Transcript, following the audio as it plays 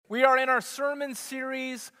We are in our sermon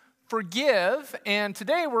series, Forgive, and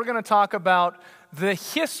today we're going to talk about the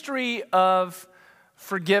history of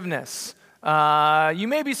forgiveness. You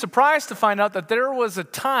may be surprised to find out that there was a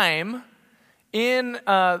time in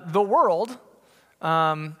the world,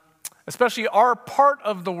 especially our part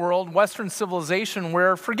of the world, Western civilization,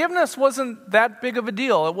 where forgiveness wasn't that big of a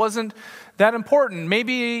deal. It wasn't that important.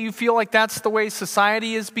 Maybe you feel like that's the way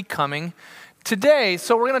society is becoming today.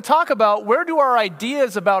 So we're going to talk about, where do our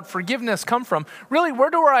ideas about forgiveness come from? Really,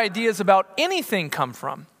 where do our ideas about anything come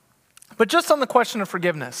from? But just on the question of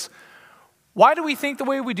forgiveness, why do we think the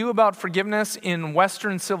way we do about forgiveness in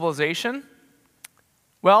Western civilization?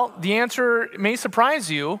 Well, the answer may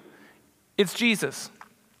surprise you. It's Jesus.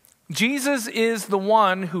 Jesus is the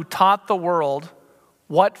one who taught the world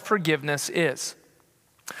what forgiveness is.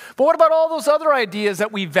 But what about all those other ideas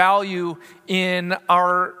that we value in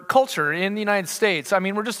our culture, in the United States? I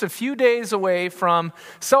mean, we're just a few days away from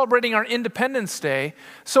celebrating our Independence Day.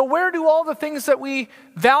 So where do all the things that we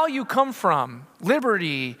value come from?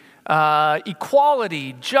 Liberty,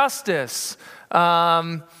 equality, justice,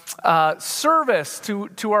 service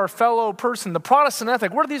to our fellow person, the Protestant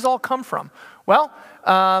ethic. Where do these all come from? Well,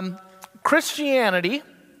 Christianity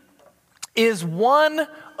is one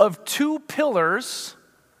of two pillars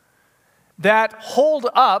that hold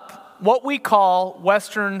up what we call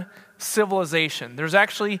Western civilization. There's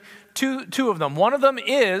actually two of them. One of them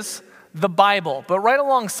is the Bible, but right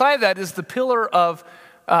alongside that is the pillar of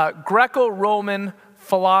Greco-Roman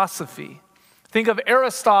philosophy. Think of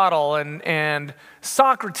Aristotle and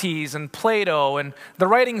Socrates and Plato and the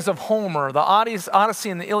writings of Homer, the Odyssey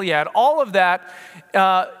and the Iliad. All of that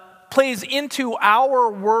plays into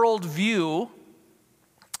our worldview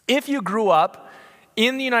if you grew up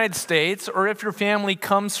in the United States or if your family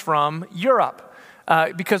comes from Europe,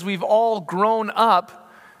 because we've all grown up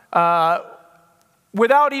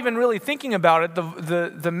without even really thinking about it.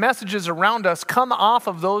 The messages around us come off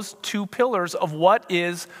of those two pillars of what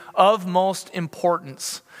is of most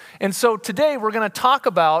importance. And so today we're going to talk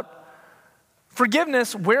about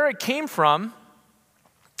forgiveness, where it came from,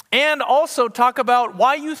 and also talk about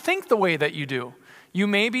why you think the way that you do. You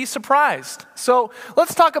may be surprised. So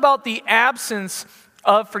let's talk about the absence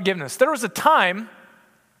of forgiveness. There was a time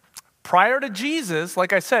prior to Jesus,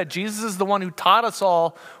 like I said, Jesus is the one who taught us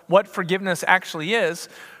all what forgiveness actually is,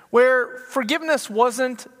 where forgiveness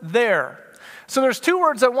wasn't there. So there's two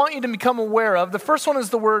words I want you to become aware of. The first one is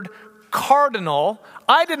the word cardinal.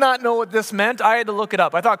 I did not know what this meant. I had to look it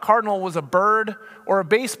up. I thought cardinal was a bird or a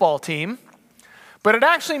baseball team, but it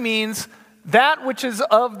actually means that which is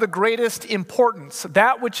of the greatest importance,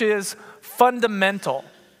 that which is fundamental.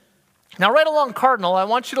 Now, right along cardinal, I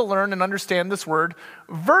want you to learn and understand this word,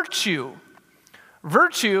 virtue.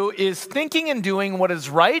 Virtue is thinking and doing what is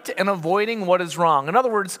right and avoiding what is wrong. In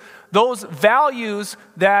other words, those values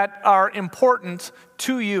that are important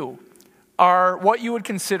to you are what you would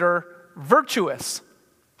consider virtuous.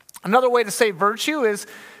 Another way to say virtue is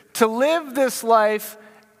to live this life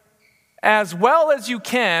as well as you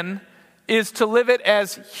can, is to live it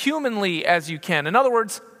as humanly as you can. In other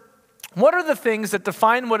words, what are the things that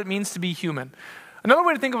define what it means to be human? Another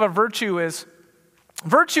way to think of a virtue is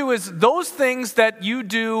those things that you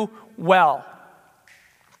do well.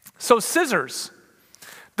 So scissors.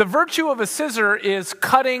 The virtue of a scissor is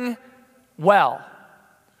cutting well.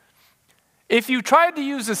 If you tried to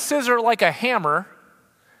use a scissor like a hammer,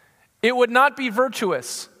 it would not be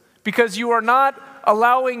virtuous because you are not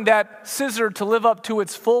allowing that scissor to live up to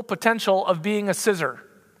its full potential of being a scissor.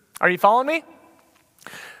 Are you following me?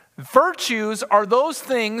 Virtues are those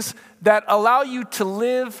things that allow you to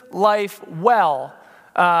live life well,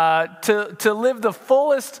 to live the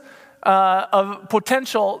fullest of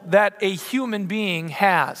potential that a human being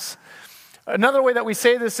has. Another way that we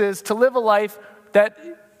say this is to live a life that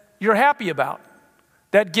you're happy about,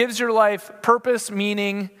 that gives your life purpose,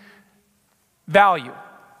 meaning, value.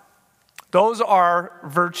 Those are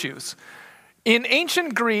virtues. In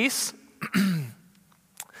ancient Greece,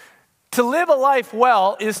 to live a life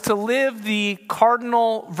well is to live the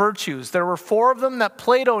cardinal virtues. There were four of them that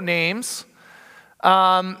Plato names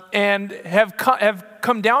and have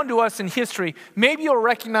come down to us in history. Maybe you'll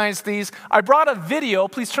recognize these. I brought a video.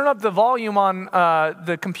 Please turn up the volume on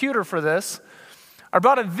the computer for this. I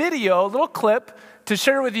brought a video, a little clip, to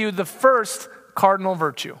share with you the first cardinal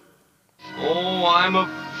virtue. Oh, I'm a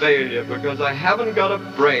failure because I haven't got a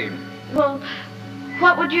brain. Well,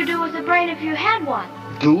 what would you do with a brain if you had one?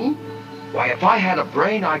 Do? Why, if I had a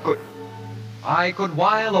brain, I could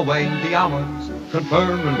while away the hours,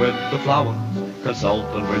 conferring with the flowers,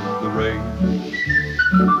 consulting with the rain.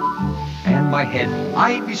 And my head,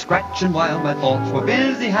 I'd be scratching while my thoughts were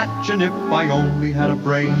busy hatching if I only had a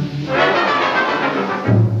brain.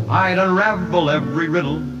 I'd unravel every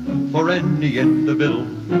riddle for any individual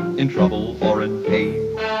in trouble or in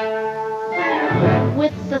pain.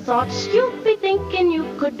 With the thoughts you'd be thinking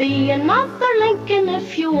you could be another Lincoln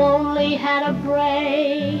if you only had a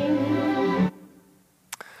brain.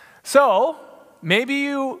 So, maybe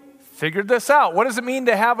you figured this out. What does it mean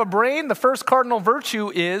to have a brain? The first cardinal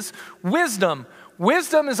virtue is wisdom.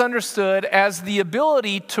 Wisdom is understood as the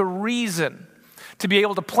ability to reason, to be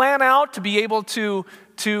able to plan out, to be able to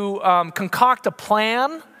concoct a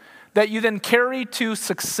plan that you then carry to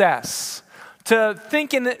success, to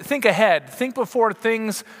think ahead, think before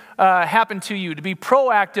things happen to you, to be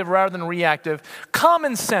proactive rather than reactive.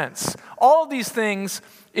 Common sense. All of these things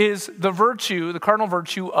is the virtue, the cardinal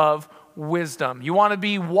virtue of wisdom. You want to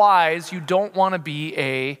be wise. You don't want to be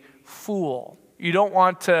a fool. You don't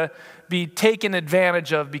want to be taken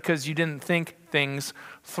advantage of because you didn't think things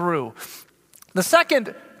through. The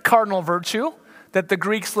second cardinal virtue that the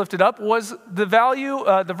Greeks lifted up was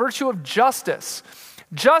the virtue of justice.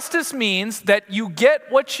 Justice means that you get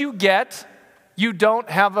what you get, you don't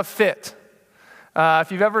have a fit.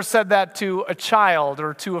 If you've ever said that to a child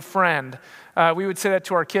or to a friend, we would say that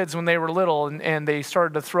to our kids when they were little and they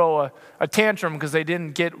started to throw a tantrum because they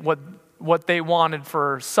didn't get what they wanted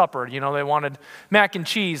for supper. You know, they wanted mac and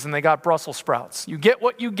cheese and they got Brussels sprouts. You get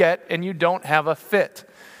what you get and you don't have a fit.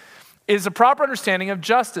 It is a proper understanding of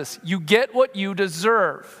justice. You get what you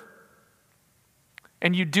deserve.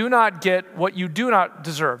 And you do not get what you do not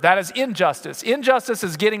deserve. That is injustice. Injustice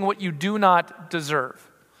is getting what you do not deserve.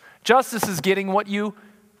 Justice is getting what you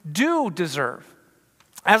do deserve.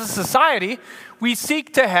 As a society, we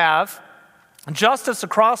seek to have justice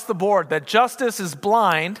across the board, that justice is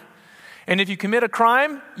blind, and if you commit a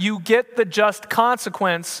crime, you get the just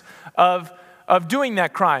consequence of doing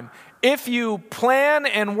that crime. If you plan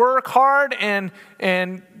and work hard and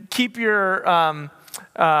keep your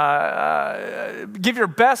give your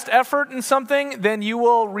best effort in something, then you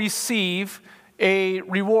will receive a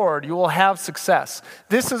reward. You will have success.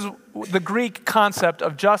 This is the Greek concept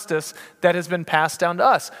of justice that has been passed down to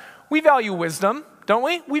us. We value wisdom, don't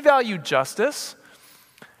we? We value justice.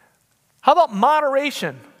 How about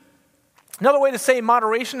moderation? Another way to say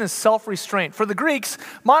moderation is self-restraint. For the Greeks,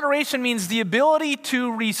 moderation means the ability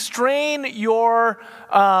to restrain your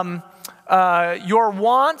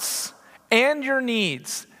wants and your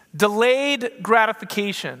needs, delayed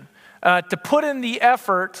gratification, to put in the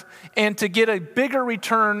effort and to get a bigger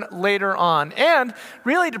return later on, and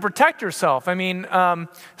really to protect yourself. I mean,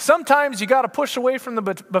 sometimes you got to push away from the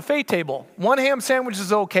buffet table. One ham sandwich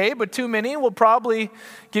is okay, but too many will probably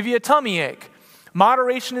give you a tummy ache.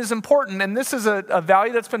 Moderation is important, and this is a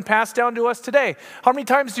value that's been passed down to us today. How many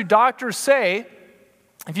times do doctors say,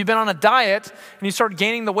 if you've been on a diet and you start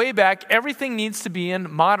gaining the weight back, everything needs to be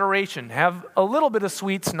in moderation. Have a little bit of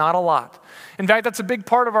sweets, not a lot. In fact, that's a big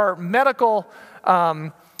part of our medical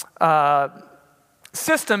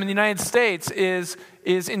system in the United States is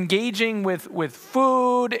engaging with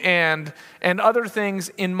food and other things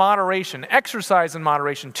in moderation, exercise in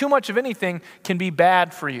moderation. Too much of anything can be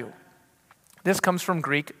bad for you. This comes from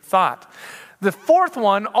Greek thought. The fourth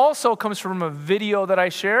one also comes from a video that I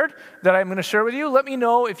shared that I'm going to share with you. Let me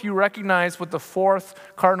know if you recognize what the fourth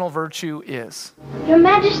cardinal virtue is. Your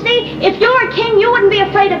Majesty, if you're a king, you wouldn't be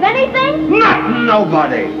afraid of anything? Not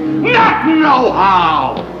nobody. Not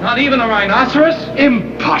no-how. Not even a rhinoceros?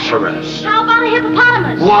 Imposterous. How about a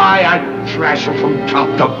hippopotamus? Why, I'd thrash him from top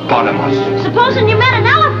to bottomless. Supposing you met an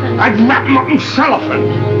elephant? I'd wrap him up in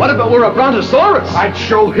cellophane. What about we're a brontosaurus? I'd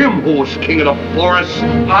show him who was king of the forest.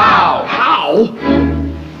 How? How?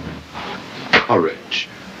 Courage.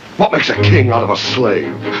 What makes a king out of a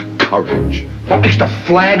slave? Courage. What makes the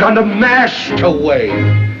flag on the mast to wave?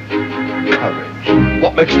 Courage.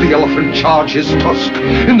 What makes the elephant charge his tusk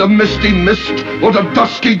in the misty mist or the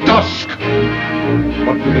dusky dusk?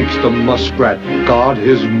 What makes the muskrat guard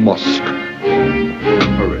his musk?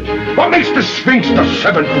 Courage. What makes the sphinx the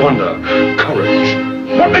seventh wonder? Courage.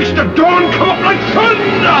 What makes the dawn come up like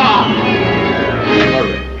thunder?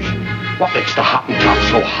 Courage. What makes the Hottentot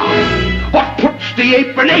so hot? What puts the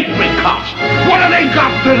ape in apricot? What have they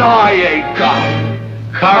got that I ain't got?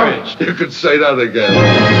 Courage. You could say that again.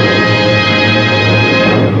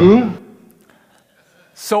 Huh?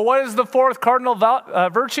 So what is the fourth cardinal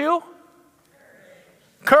virtue?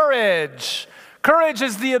 Courage. Courage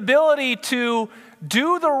is the ability to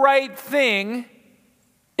do the right thing,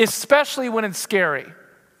 especially when it's scary.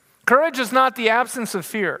 Courage is not the absence of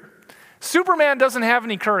fear. Superman doesn't have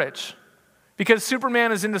any courage because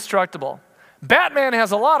Superman is indestructible. Batman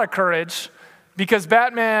has a lot of courage, because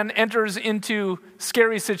Batman enters into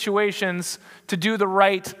scary situations to do the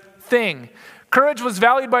right thing. Courage was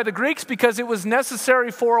valued by the Greeks because it was necessary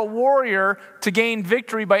for a warrior to gain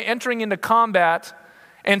victory by entering into combat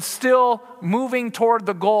and still moving toward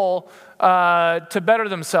the goal to better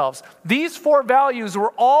themselves. These 4 values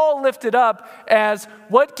were all lifted up as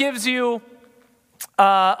what gives you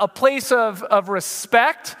a place of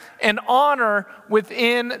respect and honor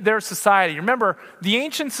within their society. Remember, the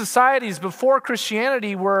ancient societies before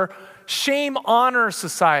Christianity were shame-honor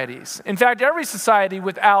societies. In fact, every society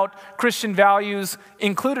without Christian values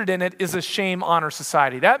included in it is a shame-honor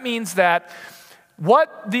society. That means that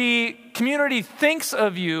what the community thinks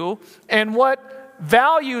of you and what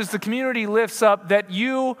values the community lifts up that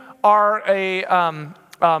you are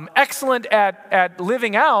excellent at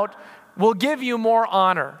living out will give you more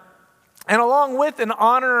honor. And along with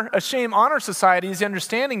a shame-honor society is the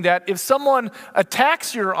understanding that if someone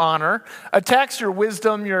attacks your honor, attacks your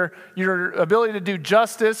wisdom, your ability to do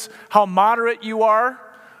justice, how moderate you are,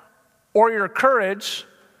 or your courage,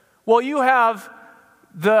 well, you have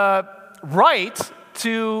the right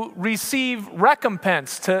to receive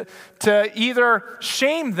recompense, to either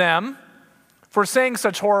shame them for saying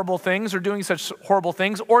such horrible things or doing such horrible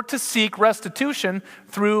things, or to seek restitution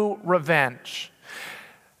through revenge.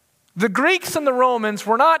 The Greeks and the Romans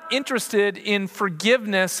were not interested in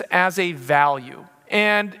forgiveness as a value.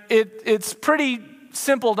 And it's pretty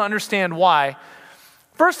simple to understand why.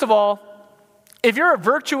 First of all, if you're a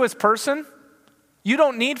virtuous person, you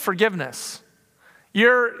don't need forgiveness.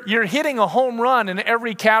 You're hitting a home run in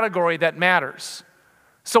every category that matters.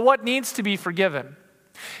 So what needs to be forgiven?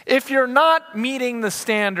 If you're not meeting the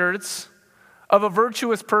standards of a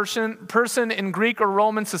virtuous person in Greek or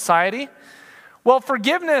Roman society, well,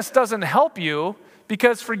 forgiveness doesn't help you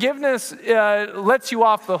because forgiveness lets you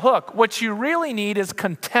off the hook. What you really need is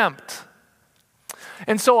contempt.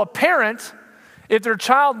 And so a parent, if their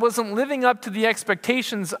child wasn't living up to the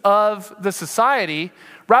expectations of the society,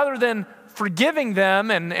 rather than forgiving them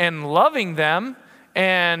and loving them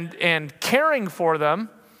and caring for them,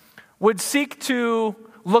 would seek to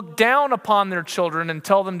look down upon their children and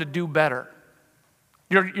tell them to do better.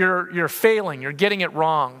 You're failing. You're getting it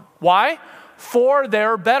wrong. Why? For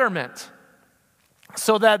their betterment,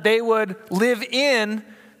 so that they would live in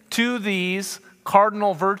to these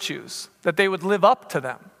cardinal virtues, that they would live up to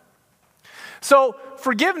them. So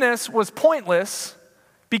forgiveness was pointless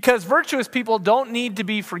because virtuous people don't need to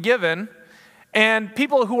be forgiven, and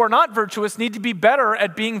people who are not virtuous need to be better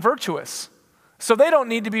at being virtuous. So they don't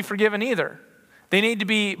need to be forgiven either. They need to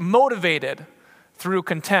be motivated through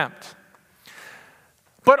contempt.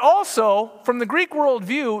 But also, from the Greek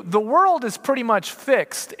worldview, the world is pretty much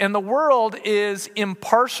fixed, and the world is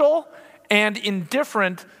impartial and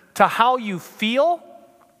indifferent to how you feel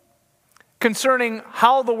concerning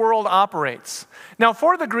how the world operates. Now,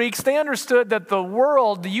 for the Greeks, they understood that the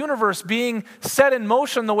world, the universe being set in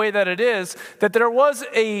motion the way that it is, that there was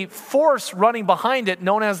a force running behind it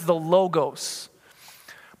known as the Logos.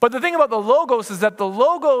 But the thing about the Logos is that the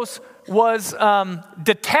Logos was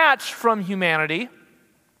detached from humanity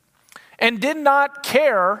and did not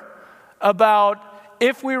care about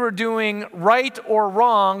if we were doing right or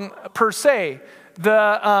wrong per se.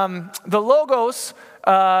 The Logos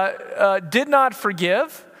did not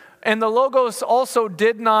forgive, and the Logos also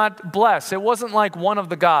did not bless. It wasn't like one of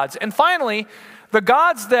the gods. And finally, the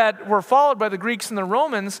gods that were followed by the Greeks and the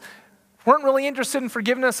Romans weren't really interested in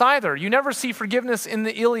forgiveness either. You never see forgiveness in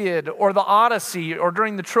the Iliad or the Odyssey or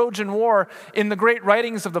during the Trojan War in the great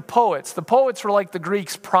writings of the poets. The poets were like the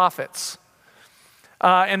Greeks' prophets.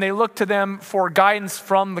 And they looked to them for guidance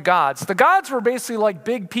from the gods. The gods were basically like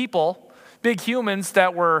big people, big humans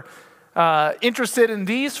that were interested in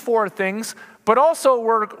these 4 things, but also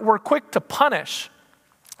were quick to punish.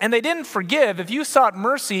 And they didn't forgive. If you sought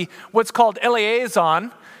mercy, what's called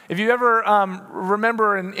eleison. If you ever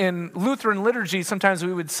remember in Lutheran liturgy, sometimes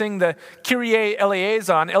we would sing the Kyrie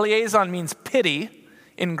eleison. Eleison means pity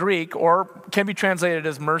in Greek, or can be translated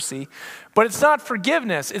as mercy. But it's not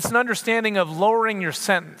forgiveness. It's an understanding of lowering your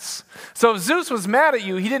sentence. So if Zeus was mad at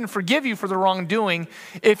you, he didn't forgive you for the wrongdoing.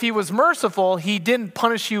 If he was merciful, he didn't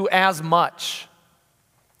punish you as much.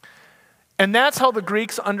 And that's how the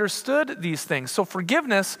Greeks understood these things. So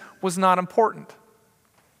forgiveness was not important.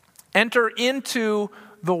 Enter into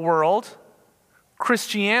the world,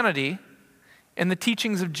 Christianity, and the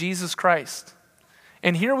teachings of Jesus Christ.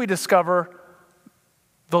 And here we discover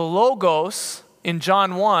the Logos in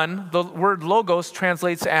John 1, the word Logos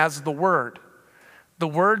translates as the Word. The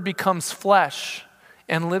Word becomes flesh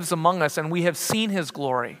and lives among us, and we have seen his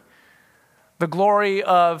glory. The glory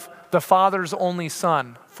of the Father's only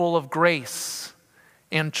Son, full of grace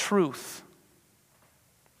and truth.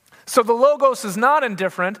 So the Logos is not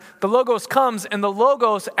indifferent. The Logos comes, and the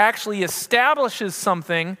Logos actually establishes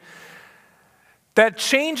something that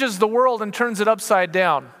changes the world and turns it upside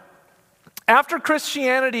down. After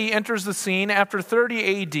Christianity enters the scene, after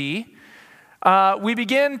 30 AD, we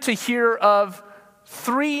begin to hear of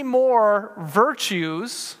 3 more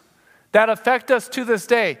virtues that affect us to this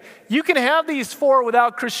day. You can have these 4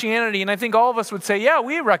 without Christianity, and I think all of us would say, yeah,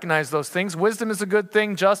 we recognize those things. Wisdom is a good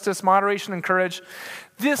thing, justice, moderation, and courage.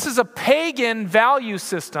 This is a pagan value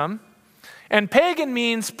system, and pagan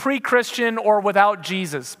means pre-Christian or without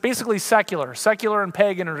Jesus, basically secular. Secular and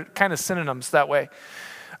pagan are kind of synonyms that way.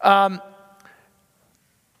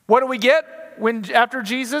 What do we get after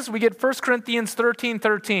Jesus? We get 1 Corinthians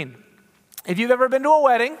 13:13. If you've ever been to a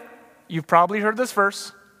wedding, you've probably heard this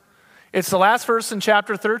verse. It's the last verse in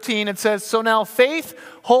chapter 13. It says, "So now faith,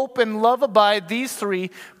 hope, and love abide, these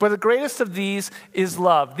 3, but the greatest of these is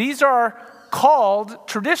love." These are called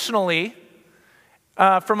traditionally,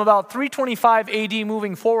 from about 325 AD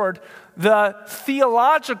moving forward, the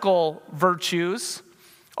theological virtues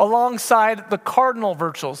alongside the cardinal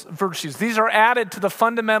virtues. These are added to the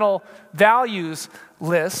fundamental values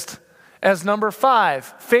list as number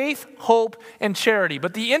 5, faith, hope, and charity.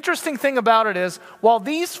 But the interesting thing about it is, while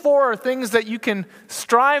these 4 are things that you can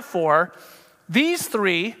strive for, these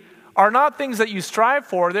 3 are not things that you strive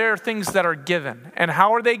for. They are things that are given. And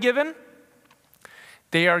how are they given?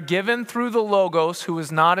 They are given through the Logos, who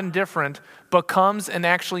is not indifferent, but comes and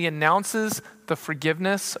actually announces the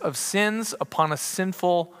forgiveness of sins upon a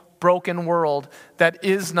sinful, broken world that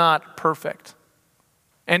is not perfect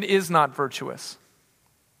and is not virtuous.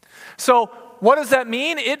 So what does that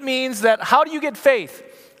mean? It means that how do you get faith?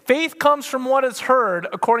 Faith comes from what is heard,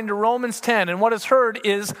 according to Romans 10, and what is heard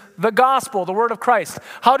is the gospel, the word of Christ.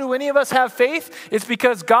 How do any of us have faith? It's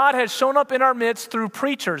because God has shown up in our midst through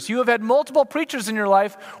preachers. You have had multiple preachers in your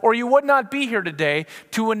life, or you would not be here today,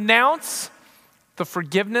 to announce the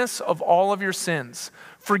forgiveness of all of your sins.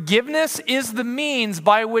 Forgiveness is the means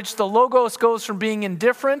by which the Logos goes from being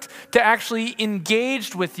indifferent to actually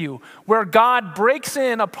engaged with you, where God breaks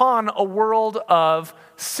in upon a world of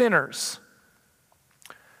sinners.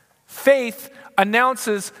 Faith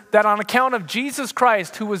announces that on account of Jesus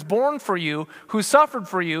Christ, who was born for you, who suffered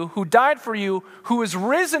for you, who died for you, who is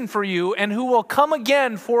risen for you, and who will come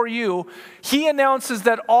again for you, he announces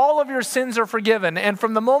that all of your sins are forgiven. And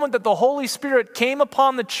from the moment that the Holy Spirit came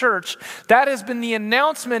upon the church, that has been the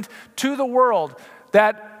announcement to the world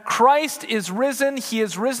that Christ is risen, he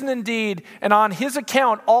is risen indeed, and on his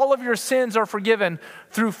account, all of your sins are forgiven.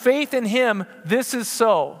 Through faith in him, this is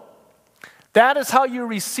so. That is how you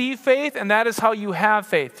receive faith, and that is how you have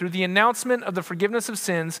faith, through the announcement of the forgiveness of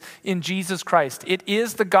sins in Jesus Christ. It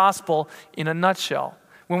is the gospel in a nutshell.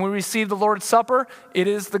 When we receive the Lord's Supper, it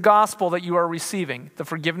is the gospel that you are receiving, the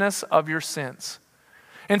forgiveness of your sins.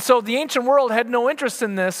 And so the ancient world had no interest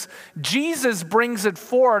in this. Jesus brings it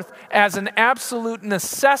forth as an absolute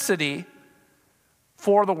necessity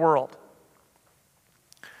for the world.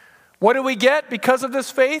 What do we get because of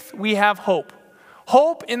this faith? We have hope.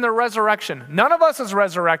 Hope in the resurrection. None of us is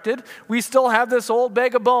resurrected. We still have this old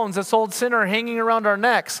bag of bones, this old sinner hanging around our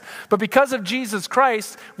necks. But because of Jesus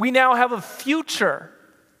Christ, we now have a future.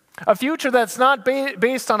 A future that's not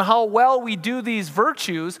based on how well we do these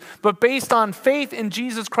virtues, but based on faith in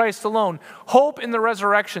Jesus Christ alone. Hope in the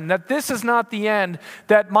resurrection, that this is not the end,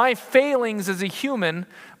 that my failings as a human,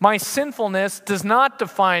 my sinfulness does not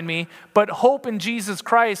define me, but hope in Jesus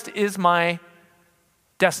Christ is my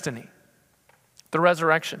destiny. The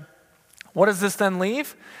resurrection. What does this then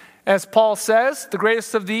leave? As Paul says, the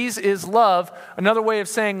greatest of these is love. Another way of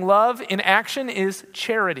saying love in action is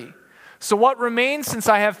charity. So what remains since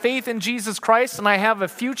I have faith in Jesus Christ and I have a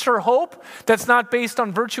future hope that's not based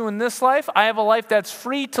on virtue in this life? I have a life that's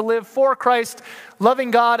free to live for Christ,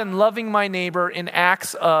 loving God and loving my neighbor in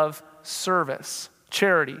acts of service.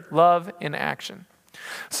 Charity, love in action.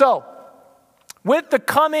 So, with the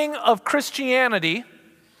coming of Christianity,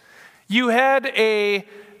 you had a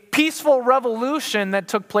peaceful revolution that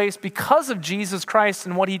took place because of Jesus Christ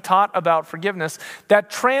and what he taught about forgiveness that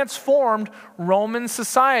transformed Roman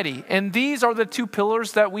society. And these are the 2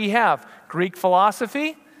 pillars that we have: Greek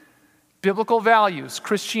philosophy, biblical values,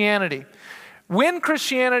 Christianity. When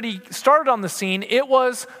Christianity started on the scene, it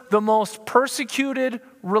was the most persecuted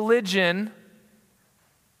religion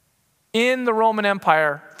in the Roman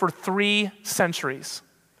Empire for 3 centuries.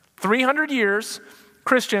 300 years,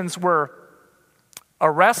 Christians were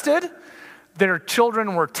arrested, their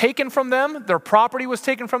children were taken from them, their property was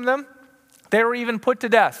taken from them. They were even put to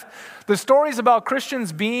death. The stories about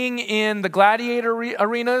Christians being in the gladiator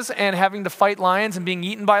arenas and having to fight lions and being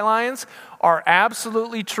eaten by lions are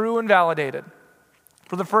absolutely true and validated.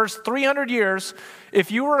 For the first 300 years,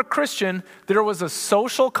 if you were a Christian, there was a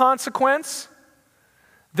social consequence,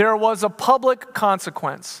 there was a public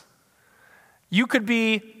consequence. You could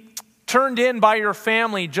be turned in by your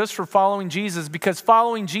family just for following Jesus, because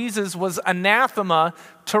following Jesus was anathema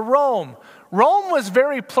to Rome. Rome was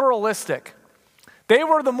very pluralistic. They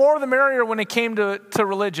were the more the merrier when it came to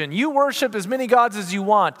religion. You worship as many gods as you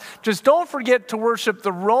want. Just don't forget to worship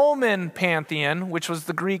the Roman pantheon, which was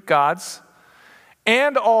the Greek gods,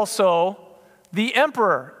 and also the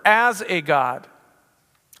emperor as a god.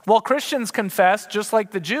 Well, Christians confess, just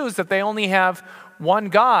like the Jews, that they only have one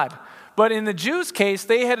God. But in the Jews' case,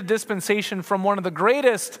 they had a dispensation from one of the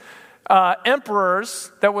greatest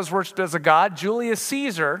emperors that was worshipped as a god, Julius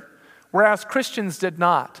Caesar, whereas Christians did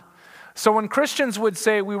not. So when Christians would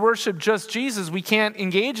say, we worship just Jesus, we can't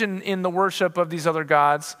engage in the worship of these other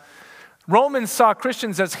gods, Romans saw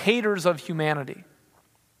Christians as haters of humanity.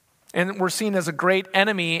 And were seen as a great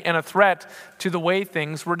enemy and a threat to the way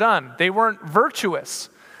things were done. They weren't virtuous.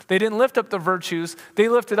 They didn't lift up the virtues. They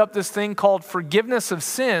lifted up this thing called forgiveness of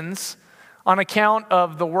sins on account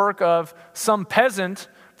of the work of some peasant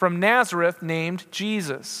from Nazareth named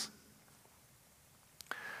Jesus.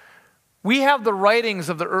 We have the writings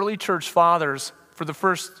of the early church fathers for the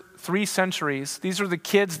first 3 centuries. These are the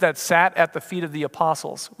kids that sat at the feet of the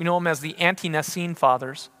apostles. We know them as the Ante-Nicene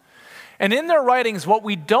fathers. And in their writings, what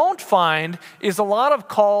we don't find is a lot of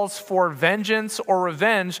calls for vengeance or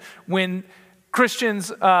revenge when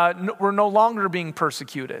Christians were no longer being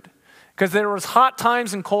persecuted, because there was hot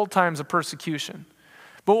times and cold times of persecution.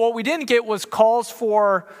 But what we didn't get was calls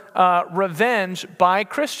for revenge by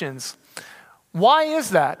Christians. Why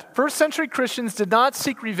is that? First century Christians did not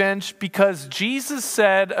seek revenge because Jesus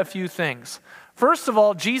said a few things. First of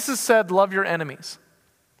all, Jesus said, love your enemies.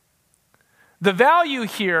 The value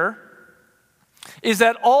here is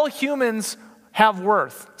that all humans have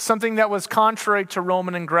worth, something that was contrary to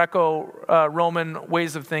Roman and Greco-Roman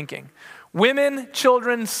ways of thinking. Women,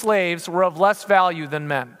 children, slaves were of less value than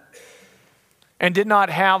men and did not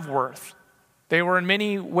have worth. They were in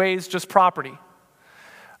many ways just property.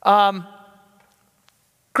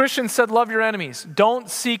 Christians said, love your enemies. Don't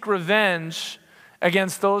seek revenge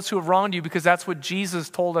against those who have wronged you, because that's what Jesus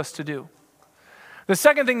told us to do. The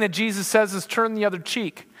second thing that Jesus says is turn the other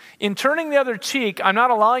cheek. In turning the other cheek, I'm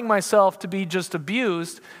not allowing myself to be just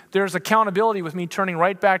abused. There's accountability with me turning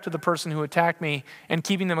right back to the person who attacked me and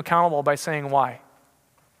keeping them accountable by saying, why?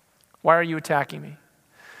 Why are you attacking me?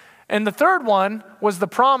 And the third one was the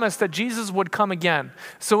promise that Jesus would come again.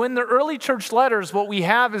 So in the early church letters, what we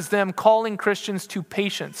have is them calling Christians to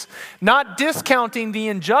patience, not discounting the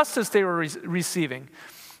injustice they were receiving.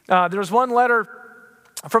 There's one letter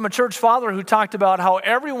from a church father who talked about how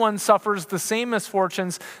everyone suffers the same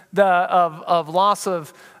misfortunes of loss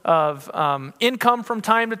of income from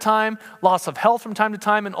time to time, loss of health from time to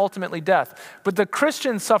time, and ultimately death. But the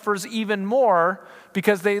Christian suffers even more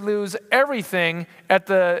because they lose everything at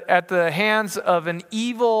the hands of an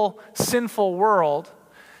evil, sinful world,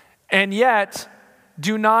 and yet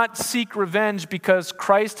do not seek revenge because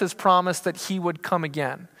Christ has promised that he would come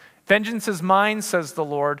again. Vengeance is mine, says the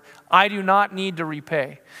Lord. I do not need to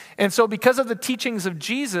repay. And so because of the teachings of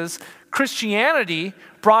Jesus, Christianity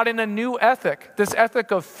brought in a new ethic, this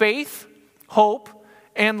ethic of faith, hope,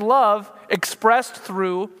 and love expressed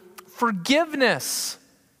through forgiveness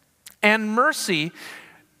and mercy.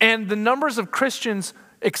 And the numbers of Christians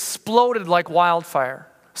exploded like wildfire.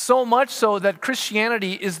 So much so that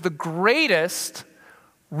Christianity is the greatest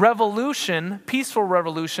revolution, peaceful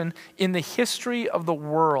revolution in the history of the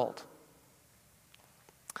world.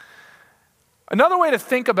 Another way to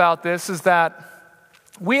think about this is that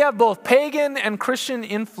we have both pagan and Christian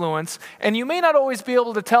influence, and you may not always be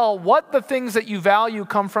able to tell what the things that you value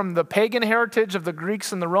come from the pagan heritage of the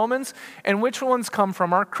Greeks and the Romans, and which ones come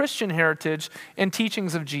from our Christian heritage and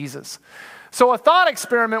teachings of Jesus. So a thought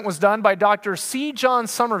experiment was done by Dr. C. John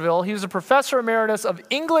Somerville. He was a professor emeritus of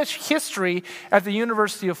English history at the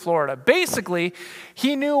University of Florida. Basically,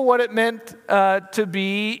 he knew what it meant to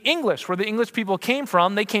be English, where the English people came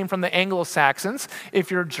from. They came from the Anglo-Saxons.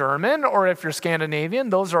 If you're German or if you're Scandinavian,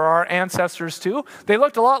 those are our ancestors too. They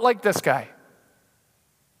looked a lot like this guy.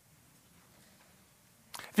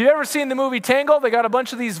 If you've ever seen the movie Tangled, they got a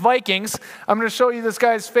bunch of these Vikings. I'm going to show you this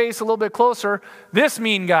guy's face a little bit closer. This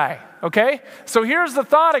mean guy, okay? So here's the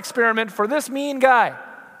thought experiment for this mean guy.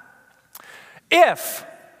 If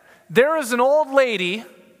there is an old lady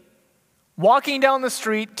walking down the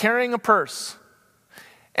street carrying a purse,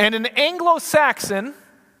 And an Anglo-Saxon,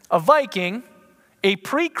 a Viking, a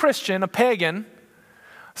pre-Christian, a pagan,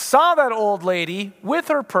 saw that old lady with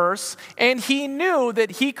her purse, and he knew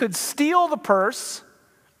that he could steal the purse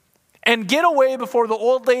and get away before the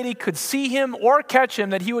old lady could see him or catch him,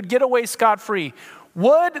 that he would get away scot-free.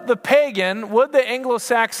 Would the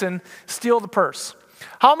Anglo-Saxon steal the purse?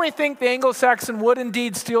 How many think the Anglo-Saxon would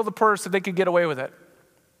indeed steal the purse if they could get away with it?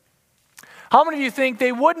 How many of you think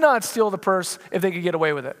they would not steal the purse if they could get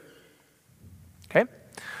away with it? Okay.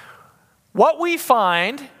 What we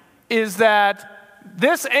find is that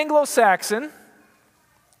this Anglo-Saxon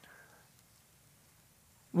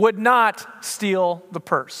would not steal the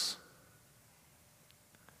purse.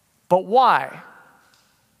 But why?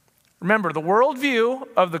 Remember, the worldview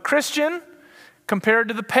of the Christian compared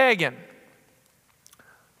to the pagan.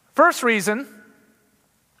 First reason,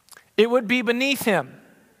 it would be beneath him.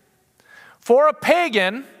 For a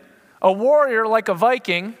pagan, a warrior like a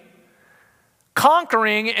Viking,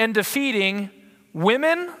 conquering and defeating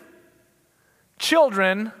women,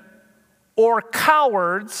 children, or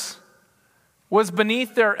cowards was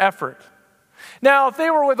beneath their effort. Now, if they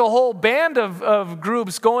were with a whole band of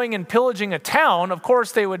groups going and pillaging a town, of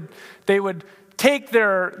course they would take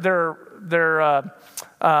their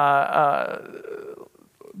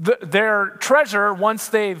treasure once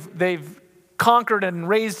they've conquered and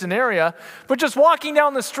raised an area. But just walking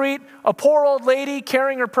down the street, a poor old lady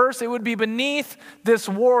carrying her purse, it would be beneath this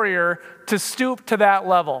warrior to stoop to that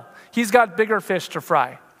level. He's got bigger fish to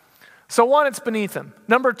fry. So one, it's beneath him.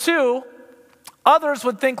 Number two, others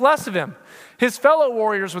would think less of him. His fellow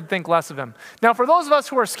warriors would think less of him. Now, for those of us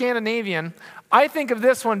who are Scandinavian, I think of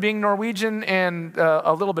this one being Norwegian and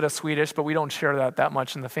a little bit of Swedish, but we don't share that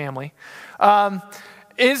much in the family,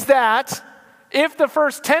 is that if the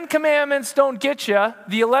first 10 commandments don't get you,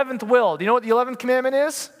 the 11th will. Do you know what the 11th commandment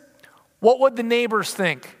is? What would the neighbors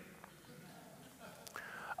think?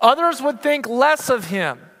 Others would think less of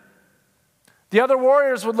him. The other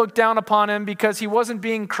warriors would look down upon him because he wasn't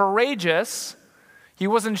being courageous. He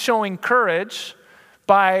wasn't showing courage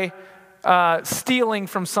by stealing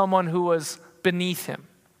from someone who was beneath him.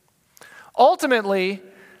 Ultimately,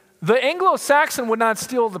 the Anglo-Saxon would not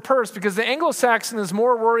steal the purse because the Anglo-Saxon is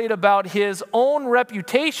more worried about his own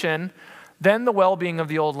reputation than the well-being of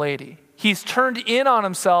the old lady. He's turned in on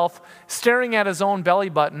himself, staring at his own belly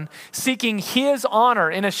button, seeking his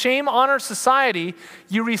honor. In a shame-honor society,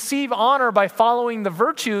 you receive honor by following the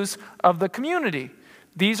virtues of the community.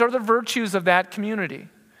 These are the virtues of that community.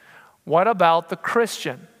 What about the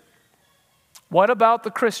Christian? What about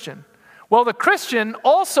the Christian? Well, the Christian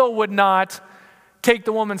also would not take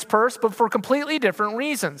the woman's purse, but for completely different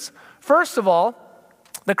reasons. First of all,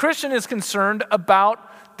 the Christian is concerned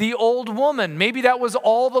about the old woman. Maybe that was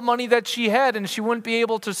all the money that she had, and she wouldn't be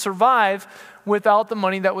able to survive without the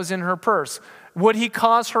money that was in her purse. Would he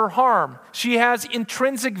cause her harm? She has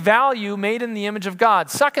intrinsic value made in the image of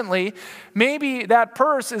God. Secondly, maybe that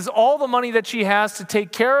purse is all the money that she has to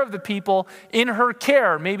take care of the people in her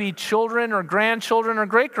care, maybe children or grandchildren or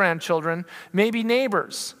great-grandchildren, maybe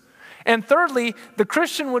neighbors. And thirdly, the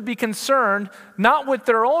Christian would be concerned not with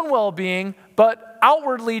their own well-being, but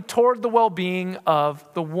outwardly toward the well-being of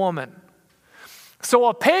the woman. So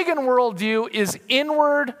a pagan worldview is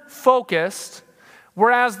inward focused,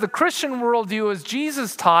 whereas the Christian worldview, as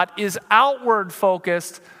Jesus taught, is outward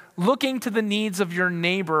focused, looking to the needs of your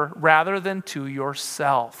neighbor rather than to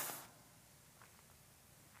yourself.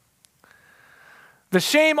 The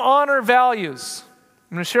shame, honor, values.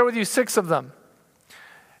 I'm going to share with you 6 of them.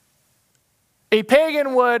 A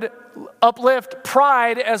pagan would uplift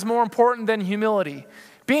pride as more important than humility.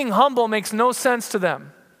 Being humble makes no sense to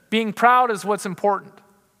them. Being proud is what's important.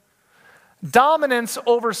 Dominance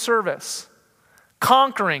over service.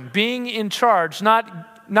 Conquering, being in charge, not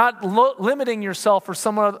limiting yourself for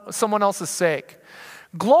someone else's sake.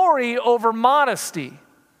 Glory over modesty.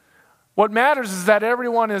 What matters is that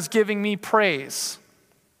everyone is giving me praise,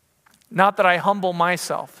 not that I humble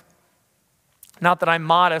myself. Not that I'm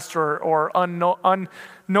modest or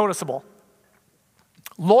unnoticeable.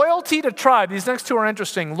 Loyalty to tribe. These next 2 are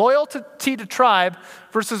interesting. Loyalty to tribe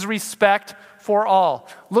versus respect for all.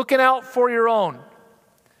 Looking out for your own.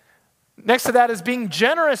 Next to that is being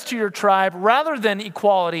generous to your tribe rather than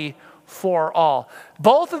equality for all.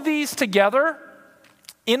 Both of these together,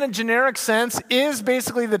 in a generic sense, is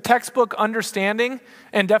basically the textbook understanding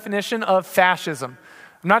and definition of fascism.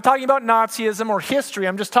 I'm not talking about Nazism or history.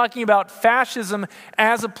 I'm just talking about fascism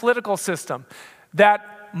as a political system.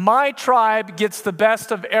 That my tribe gets the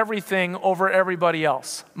best of everything over everybody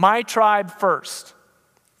else. My tribe first.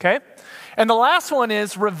 Okay? And the last one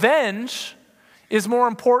is revenge is more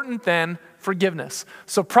important than forgiveness.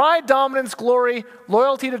 So pride, dominance, glory,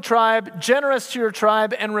 loyalty to tribe, generous to your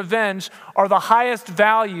tribe, and revenge are the highest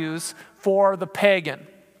values for the pagan.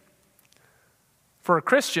 For a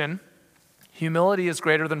Christian, humility is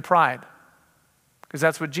greater than pride, because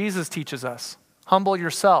that's what Jesus teaches us. Humble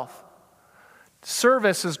yourself.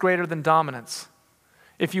 Service is greater than dominance.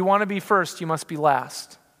 If you want to be first, you must be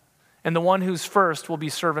last. And the one who's first will be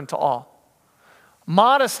servant to all.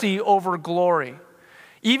 Modesty over glory.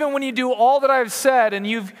 Even when you do all that I've said and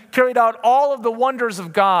you've carried out all of the wonders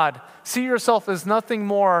of God, see yourself as nothing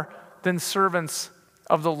more than servants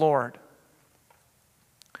of the Lord.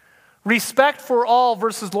 Respect for all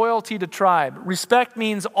versus loyalty to tribe. Respect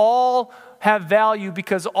means all have value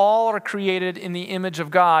because all are created in the image of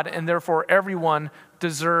God, and therefore everyone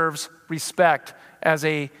deserves respect as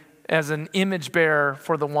an image bearer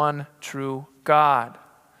for the one true God.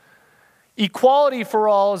 Equality for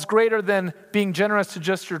all is greater than being generous to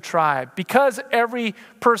just your tribe. Because every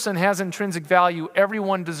person has intrinsic value,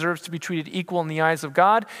 everyone deserves to be treated equal in the eyes of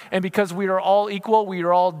God. And because we are all equal, we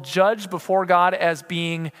are all judged before God as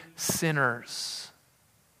being sinners.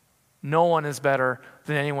 No one is better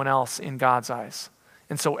than anyone else in God's eyes.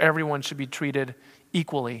 And so everyone should be treated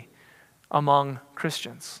equally among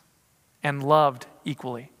Christians and loved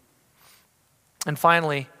equally. And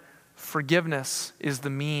finally, forgiveness is the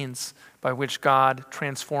means by which God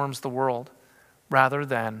transforms the world rather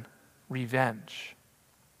than revenge.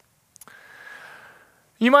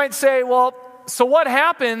 You might say, well, so what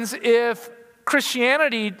happens if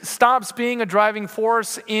Christianity stops being a driving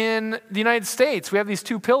force in the United States? We have these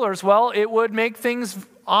two pillars. Well, it would make things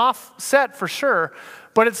offset for sure,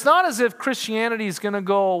 but it's not as if Christianity is going to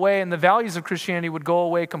go away and the values of Christianity would go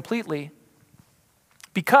away completely,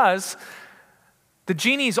 because the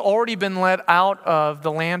genie's already been let out of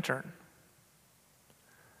the lantern.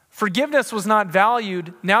 Forgiveness was not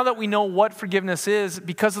valued. Now that we know what forgiveness is,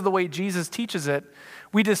 because of the way Jesus teaches it,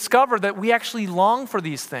 we discover that we actually long for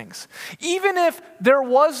these things. Even if there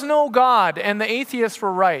was no God and the atheists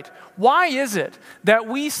were right, why is it that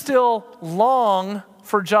we still long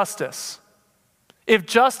for justice? If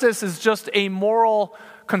justice is just a moral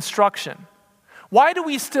construction, why do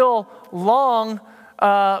we still long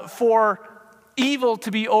for evil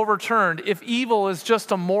to be overturned if evil is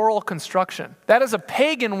just a moral construction? That is a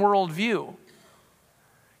pagan worldview.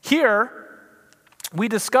 Here, we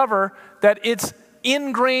discover that it's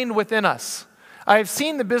ingrained within us. I have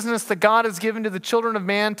seen the business that God has given to the children of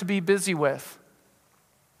man to be busy with.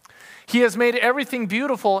 He has made everything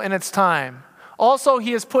beautiful in its time. Also,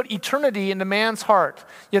 he has put eternity into man's heart,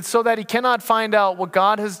 yet so that he cannot find out what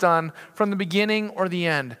God has done from the beginning or the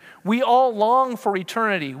end. We all long for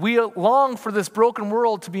eternity. We long for this broken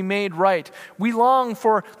world to be made right. We long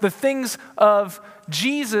for the things of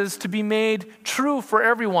Jesus to be made true for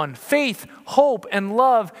everyone. Faith, hope, and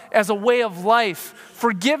love as a way of life.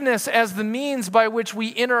 Forgiveness as the means by which we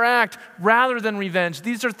interact rather than revenge.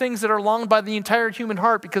 These are things that are longed by the entire human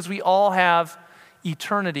heart because we all have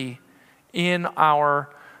eternity in our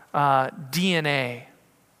DNA.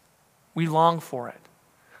 We long for it.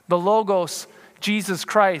 The Logos, Jesus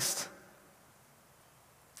Christ,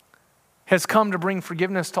 has come to bring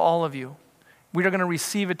forgiveness to all of you. We are going to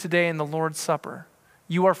receive it today in the Lord's Supper.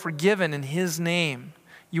 You are forgiven in his name.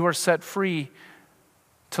 You are set free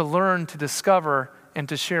to learn, to discover, and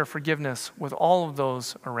to share forgiveness with all of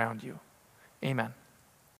those around you. Amen.